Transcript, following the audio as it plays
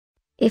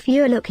If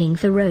you're looking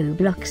for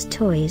Roblox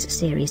Toys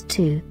Series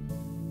 2,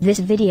 this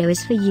video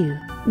is for you.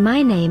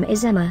 My name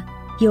is Emma,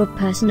 your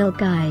personal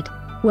guide.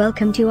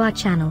 Welcome to our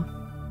channel.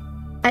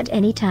 At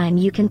any time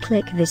you can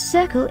click this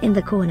circle in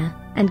the corner,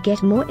 and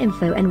get more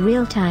info and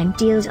real-time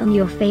deals on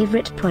your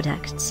favorite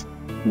products.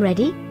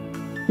 Ready?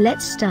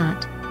 Let's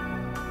start.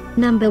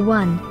 Number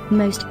 1,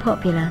 Most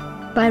Popular,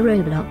 by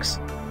Roblox.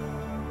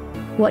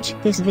 Watch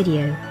this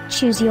video,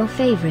 choose your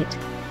favorite.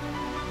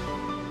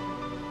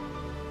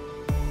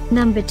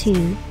 Number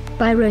 2,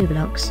 by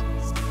Roblox.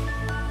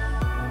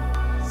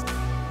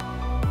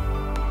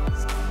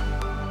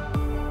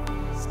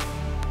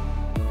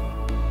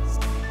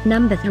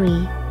 Number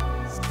 3.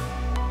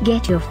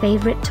 Get your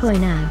favorite toy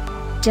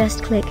now.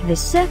 Just click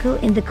this circle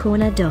in the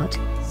corner dot.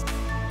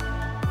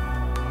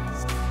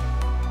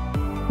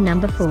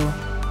 Number 4.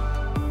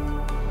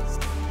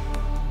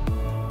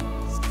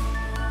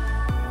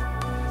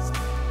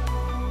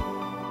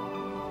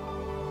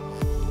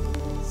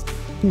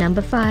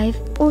 Number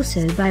 5,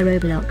 also by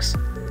Roblox.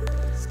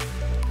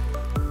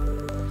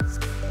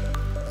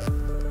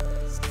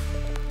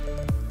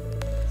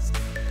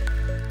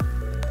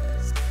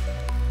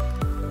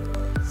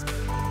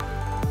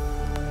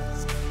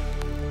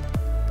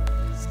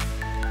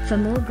 For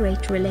more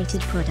great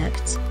related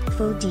products,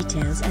 full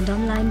details and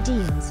online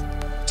deals,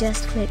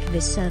 just click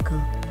this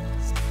circle.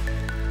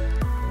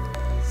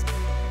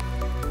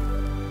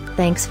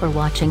 Thanks for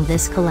watching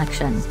this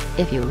collection.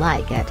 If you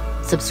like it,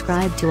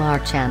 subscribe to our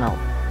channel.